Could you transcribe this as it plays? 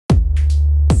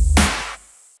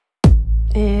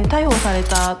逮捕され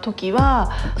た時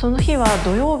はその日は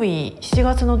土曜日7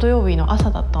月の土曜日の朝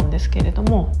だったんですけれど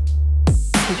も、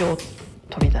手錠を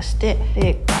取り出して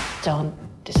でガッチャンっ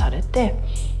てされて、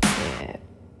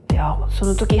いやそ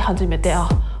の時初めて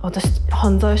私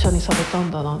犯罪者にされた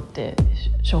んだなって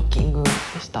ショッキングで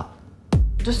した。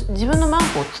自分のマン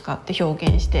コを使って表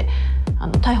現して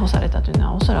逮捕されたというの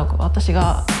はおそらく私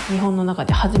が日本の中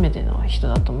で初めての人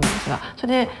だと思うんですが、そ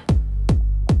れで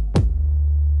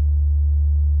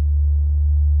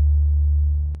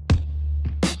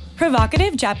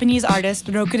Provocative Japanese artist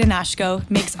Rokudenashiko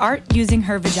makes art using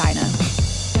her vagina.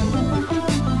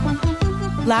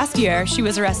 Last year, she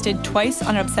was arrested twice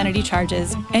on obscenity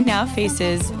charges and now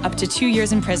faces up to 2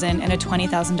 years in prison and a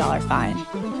 $20,000 fine.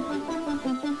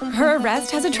 Her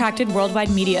arrest has attracted worldwide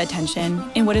media attention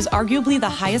in what is arguably the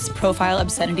highest profile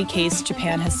obscenity case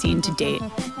Japan has seen to date.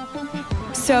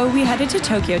 So we headed to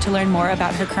Tokyo to learn more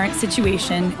about her current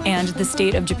situation and the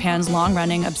state of Japan's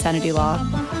long-running obscenity law.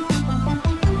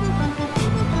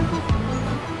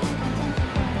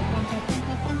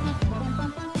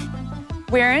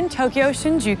 We're in Tokyo,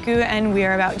 Shinjuku, and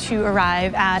we're about to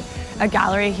arrive at a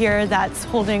gallery here that's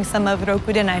holding some of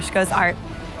Rokudenashiko's art.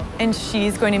 And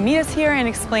she's going to meet us here and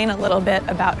explain a little bit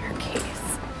about her case.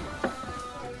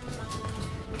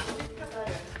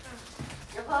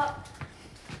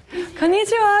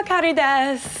 Konnichiwa, Kari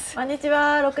desu.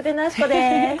 Konnichiwa, Rokudenashiko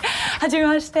desu. はじめ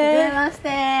まして。はじめまし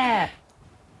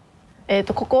て。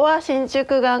ここは新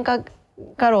宿眼科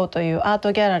画廊というアー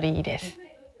トギャラリーです。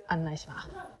案内します。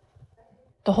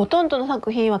ほとんどの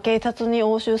作品は警察に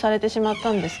押収されてしまっ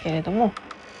たんですけれども。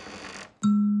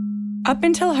Up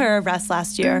until her arrest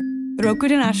last year,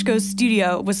 Rokudenashiko's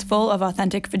studio was full of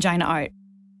authentic vagina art.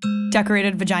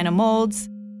 Decorated vagina molds,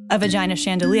 a vagina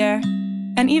chandelier,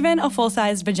 and even a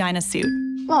full-size vagina suit.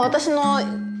 私の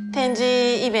展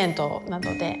示イベントな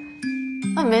どで、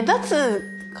目立つ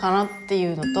かなって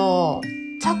いうのと、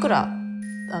チャクラ、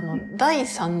第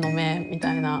三の目み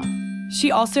たいな。She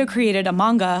also created a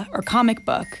manga or comic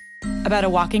book about a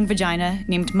walking vagina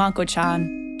named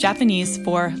Manko-chan, Japanese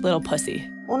for little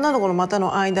pussy. 女の子の股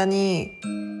の間に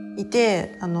い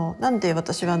て、なんで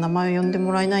私は名前を呼んで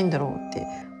もらえないんだろうって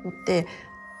思って、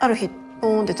ある日ポ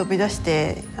ーンって飛び出し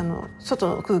て、外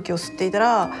の空気を吸っていた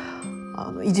ら、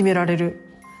いじめられる。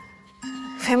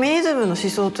フェミニズムの思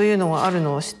想というのがある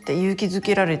のを知って勇気づ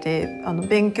けられて、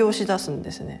勉強しだすん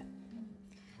ですね。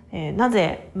な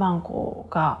ぜマンコ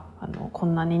がこ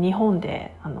んなに日本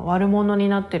で悪者に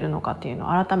なってるのかっていう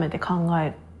のを改めて考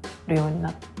えるように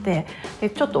なって、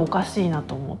ちょっとおかしいな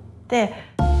と思って。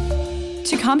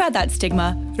To combat that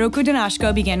stigma,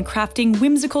 Rokudenashiko began crafting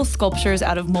whimsical sculptures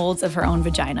out of molds of her own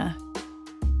vagina.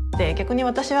 で、逆に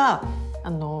私は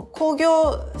工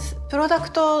業プロダ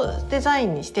クトデザイ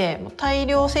ンにして大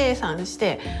量生産し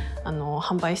て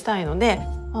販売したいので、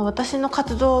私の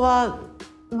活動は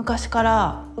昔か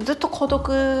らずっと孤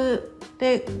独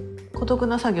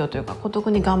な作業というか孤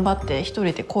独に頑張って一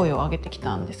人で声を上げてき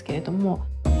たんですけれども。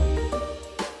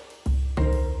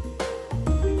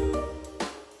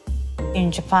In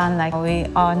Japan, we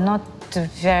are not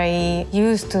very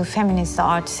used to feminist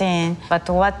art scene, but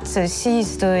what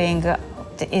she's doing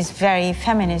is very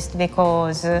feminist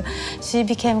because she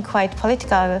became quite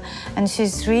political and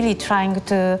she's really trying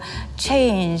to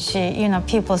change,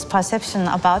 people's perception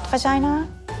about vagina.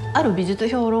 ある美術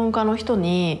評論家の人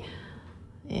に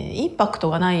インパクト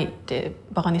がないって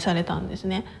バカにされたんです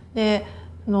ね。で、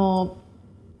確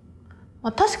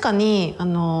かに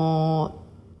マ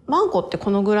ンコって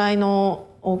このぐらいの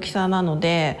大きさなの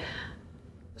で、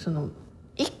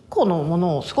一個のも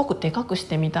のをすごくでかくし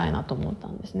てみたいなと思った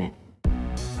んですね。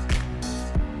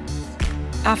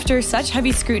After such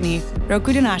heavy scrutiny,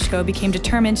 Rokudenashiko became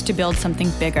determined to build something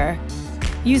bigger.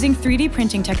 Using 3D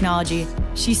printing technology,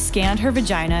 she scanned her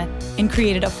vagina and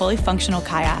created a fully functional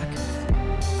kayak.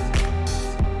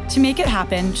 To make it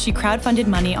happen, she crowdfunded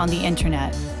money on the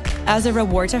internet. As a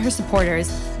reward to her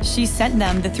supporters, she sent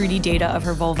them the 3D data of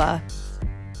her vulva.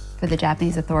 For the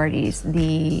Japanese authorities,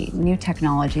 the new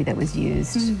technology that was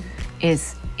used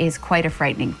is quite a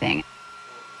frightening thing.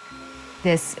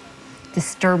 This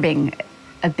disturbing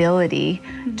ability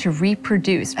to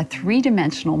reproduce a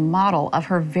three-dimensional model of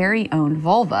her very own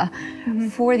vulva.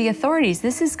 For the authorities,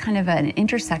 this is kind of an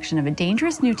intersection of a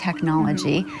dangerous new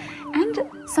technology and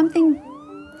something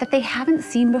that they haven't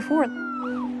seen before.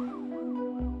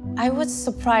 I was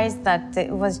surprised that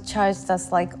it was charged as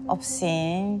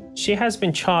obscene. She has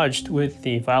been charged with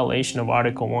the violation of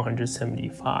Article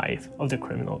 175 of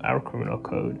our criminal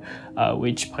code,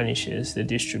 which punishes the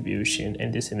distribution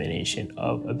and dissemination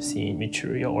of obscene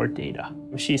material or data.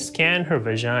 She scanned her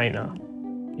vagina,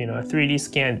 a 3D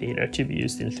scan data to be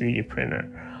used in a 3D printer.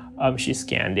 She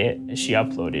scanned it, she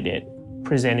uploaded it,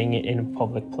 presenting it in a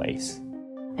public place.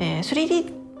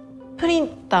 3D プリン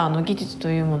ターの技術と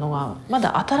いうものがま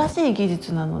だ新しい技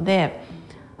術なので、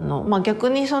逆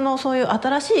にそういう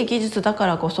新しい技術だか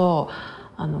らこそ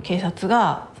警察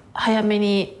が早め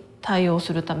に対応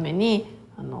するために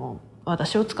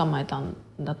私を捕まえたん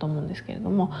だと思うんですけれど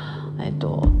も、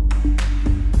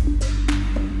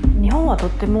日本はとっ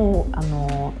ても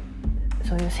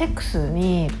そういうセックス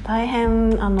に大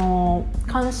変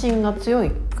関心が強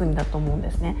い国だと思うん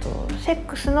ですね。セッ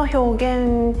クスの表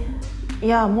現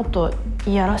やもっと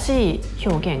いやらしい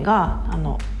表現が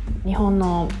日本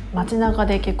の街中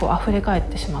で結構溢れ返っ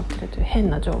てしまっているという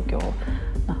変な状況、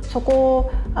そ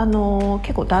こを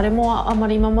結構誰もあま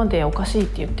り今までおかしいっ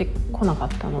て言ってこなかっ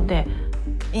たので。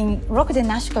In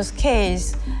Rokudenashiko's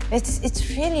case,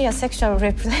 it's really a sexual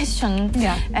repression,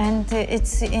 and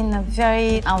it's in a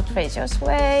very outrageous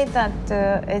way that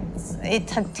it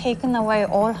had taken away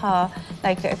all her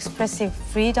expressive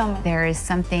freedom. There is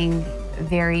something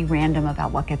very random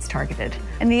about what gets targeted.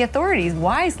 And the authorities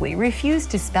wisely refuse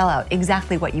to spell out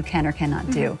exactly what you can or cannot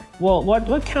do. Well,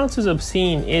 what counts as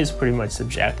obscene is pretty much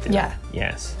subjective. Yeah.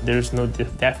 Yes, there's no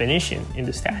definition in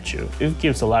the statute. It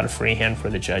gives a lot of free hand for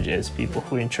the judges, people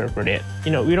who interpret it.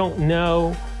 We don't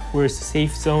know where it's a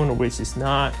safe zone or which is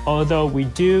not, although we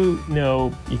do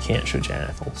know you can't show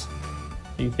genitals.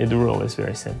 The rule is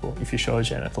very simple. If you show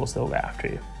genitals, they'll go after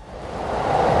you.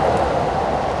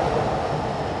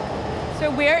 So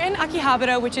we're in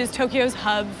Akihabara, which is Tokyo's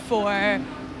hub for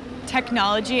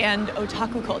technology and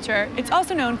otaku culture. It's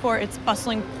also known for its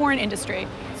bustling porn industry.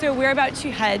 So we're about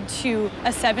to head to a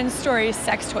 7-story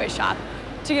sex toy shop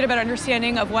to get a better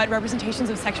understanding of what representations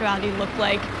of sexuality look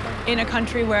like in a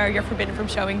country where you're forbidden from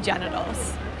showing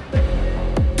genitals.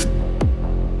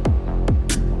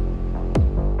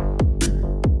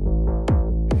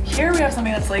 Here we have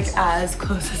something that's as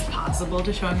close as possible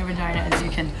to showing a vagina as you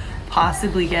can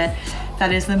possibly get.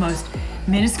 That is the most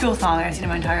minuscule thong I've seen in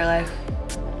my entire life.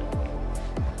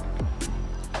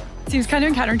 It seems kind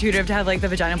of counterintuitive to have the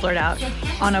vagina blurred out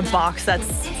on a box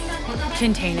that's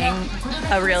containing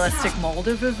a realistic mold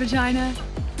of a vagina.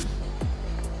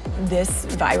 This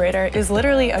vibrator is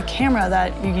literally a camera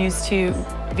that you use to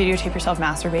videotape yourself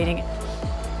masturbating.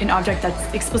 An object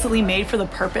that's explicitly made for the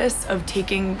purpose of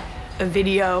taking a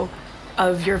video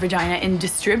of your vagina and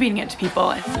distributing it to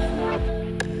people.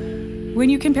 When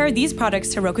you compare these products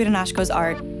to Rokudenashiko's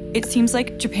art, it seems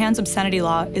like Japan's obscenity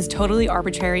law is totally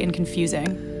arbitrary and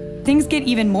confusing. Things get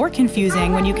even more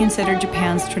confusing when you consider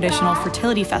Japan's traditional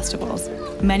fertility festivals,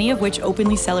 many of which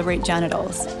openly celebrate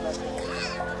genitals.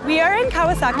 We are in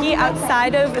Kawasaki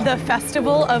outside of the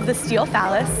Festival of the Steel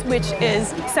Phallus, which is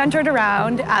centered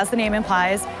around, as the name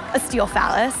implies, a steel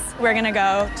phallus. We're gonna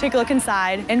go take a look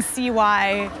inside and see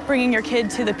why bringing your kid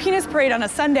to the penis parade on a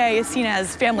Sunday is seen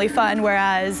as family fun,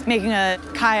 whereas making a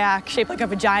kayak shaped like a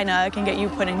vagina can get you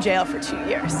put in jail for 2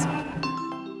 years.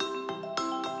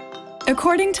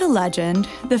 According to legend,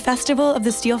 the Festival of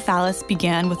the Steel Phallus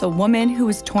began with a woman who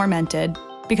was tormented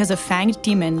because a fanged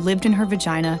demon lived in her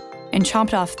vagina and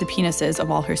chomped off the penises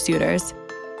of all her suitors.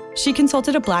 She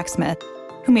consulted a blacksmith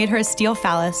who made her a steel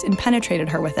phallus and penetrated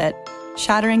her with it,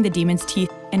 shattering the demon's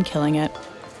teeth and killing it.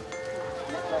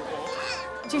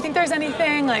 Do you think there's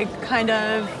anything kind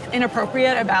of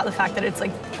inappropriate about the fact that it's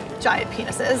giant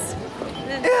penises?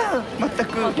 全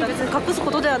く別に隠す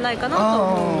ことではないかなと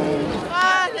思う。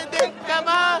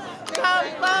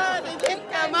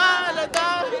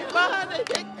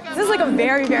This is a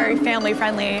very, very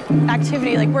family-friendly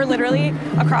activity. We're literally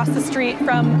across the street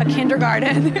from a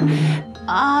kindergarten.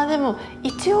 でも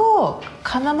一応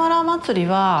金丸祭り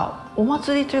はお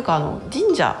祭りというか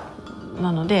神社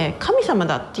なので神様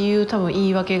だっていう多分言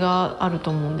い訳があると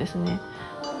思うんですね。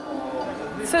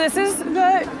So this is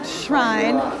the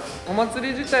shrine. お祭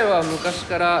り自体は昔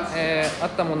から、あっ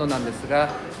たものなんですが、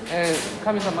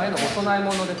神様へのお供え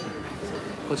物です。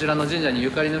こちらの神社に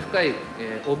ゆかりの深い、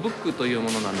お仏具という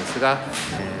ものなんですが、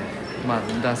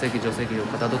男性器女性器を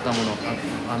かたどったもの、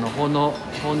奉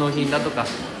納品だとか。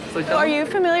Are you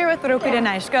familiar with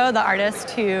Rokudenashiko, the artist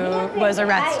who was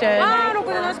arrested? ロ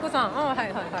クデナシコさん。はいはい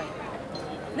は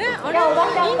い。ね、あれ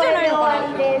いいんじゃないのかな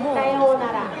って。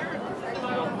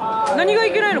何が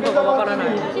いけないのかがわからない。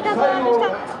な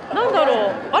んだろ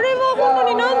う。あれは本当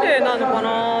になんでなのか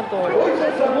なと思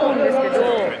うんですけど。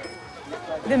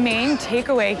The main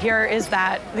takeaway here is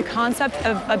that the concept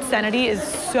of obscenity is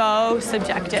so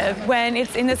subjective. When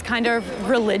it's in this kind of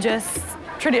religious,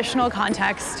 traditional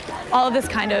context, all of this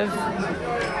kind of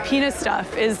penis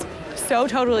stuff is so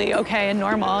totally okay and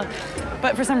normal.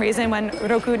 But for some reason, when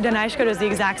Rokudenashiko does the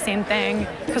exact same thing,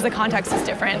 because the context is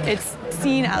different, it's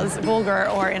seen as vulgar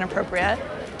or inappropriate.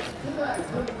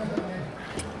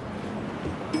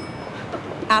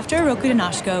 After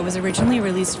Rokudenashiko was originally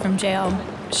released from jail,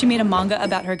 she made a manga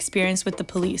about her experience with the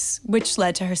police, which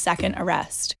led to her second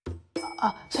arrest.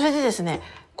 それでですね、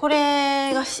こ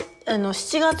れが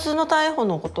7月の逮捕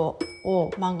のことを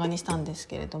漫画にしたんです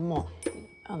けれども、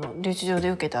留置場で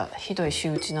受けたひどい仕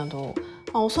打ちなどを、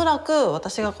おそらく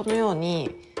私がこのよう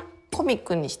にコミッ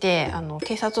クにして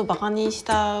警察をバカにし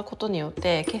たことによっ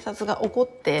て警察が怒っ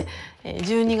て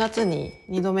12月に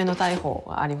2度目の逮捕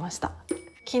がありました。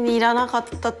気に入らなかっ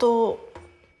たと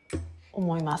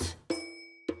思います。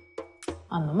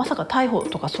まさか逮捕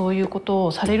とかそういうこと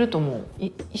をされるとも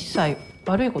一切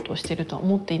悪いことをしているとは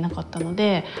思っていなかったの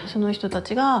で、その人た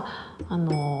ちが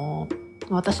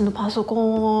私のパソコ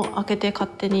ンを開けて勝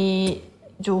手に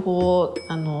情報を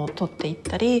取っていっ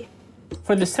たり。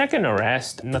For the second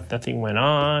arrest, nothing went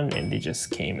on, and they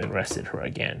just came and arrested her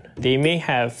again. They may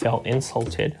have felt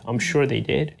insulted, I'm sure they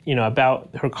did, about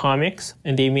her comics,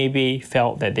 and they maybe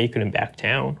felt that they couldn't back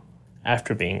down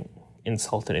after being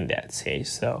insulted in that stage.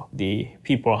 So the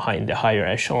people behind the higher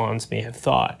echelons may have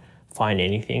thought, find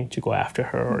anything to go after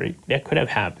her, or that could have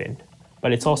happened.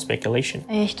 But it's all speculation.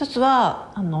 一つ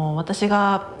は私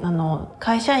が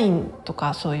会社員と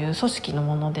かそういう組織の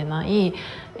ものでない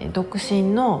独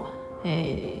身の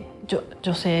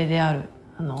女性である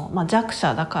弱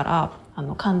者だから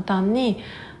簡単に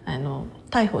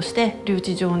逮捕して留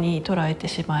置場に捕らえて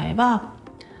しまえば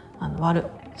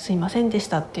すいませんでし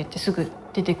たって言ってすぐ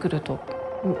出てくると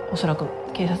おそらく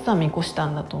警察は見越した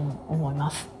んだと思い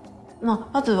ます。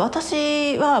まず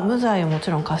私は無罪をも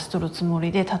ちろん勝ち取るつも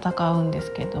りで戦うんで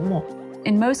すけれども。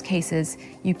In most cases,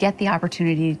 you get the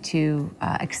opportunity to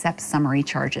accept summary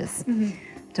charges,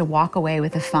 to walk away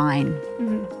with a fine.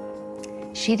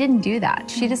 She didn't do that.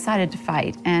 She decided to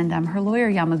fight, and her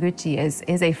lawyer Yamaguchi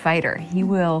is a fighter. He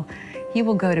will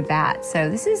go to bat.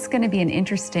 So this is going to be an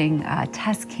interesting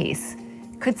test case.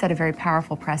 Could set a very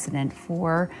powerful precedent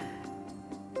for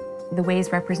the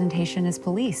ways representation is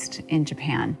policed in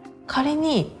Japan. 仮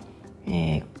に、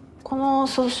この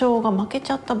訴訟が負け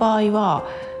ちゃった場合は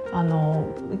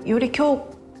より強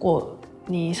固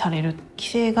にされる規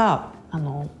制が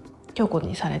強固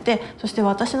にされて、そして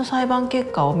私の裁判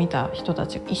結果を見た人た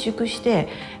ちが萎縮して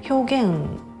表現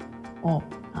を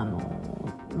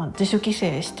自主規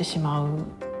制してしまう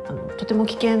とても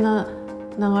危険な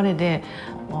流れで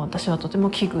私はとても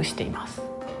危惧しています。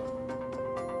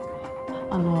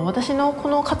私のこ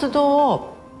の活動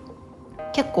を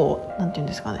結構なんていうん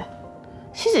ですかね、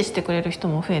支持してくれる人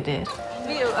も増えて。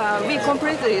We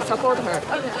completely support her,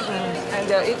 and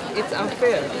it's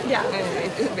unfair. Yeah,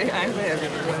 it's very unfair.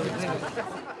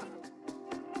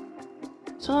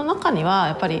 その中には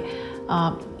やっぱり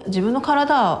自分の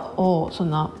体をそん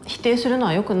な否定するの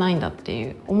は良くないんだって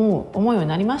いう思うように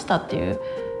なりましたっていう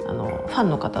ファン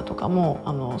の方とか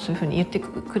もそういうふうに言って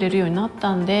くれるようになっ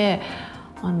たんで、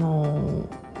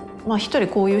一人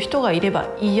こういう人がいれば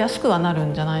言いやすくはなる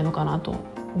んじゃないのかなと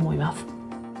思います。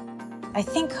I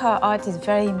think her art is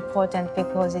very important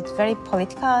because it's very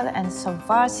political and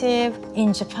subversive.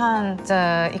 In Japan,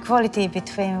 the equality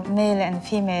between male and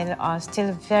female are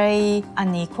still very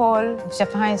unequal.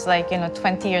 Japan is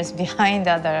 20 years behind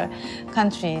other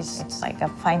countries. It's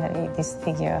finally this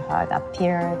figure had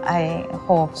appeared. I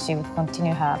hope she would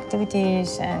continue her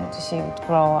activities and she would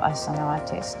grow as an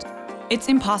artist. It's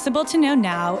impossible to know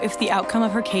now if the outcome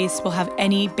of her case will have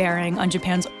any bearing on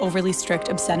Japan's overly strict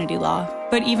obscenity law.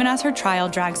 But even as her trial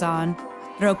drags on,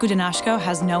 Rokudenashiko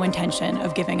has no intention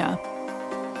of giving up.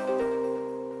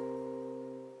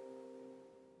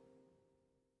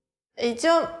 一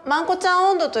応まんこちゃ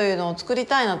ん温度というのを作り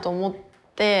たいなと思っ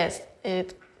て、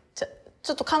ち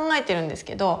ょっと考えてるんです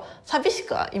けど、寂し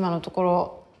くは今のとこ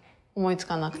ろ思いつ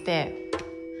かなくて、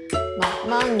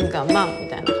マンがマンみ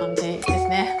たいな感じ。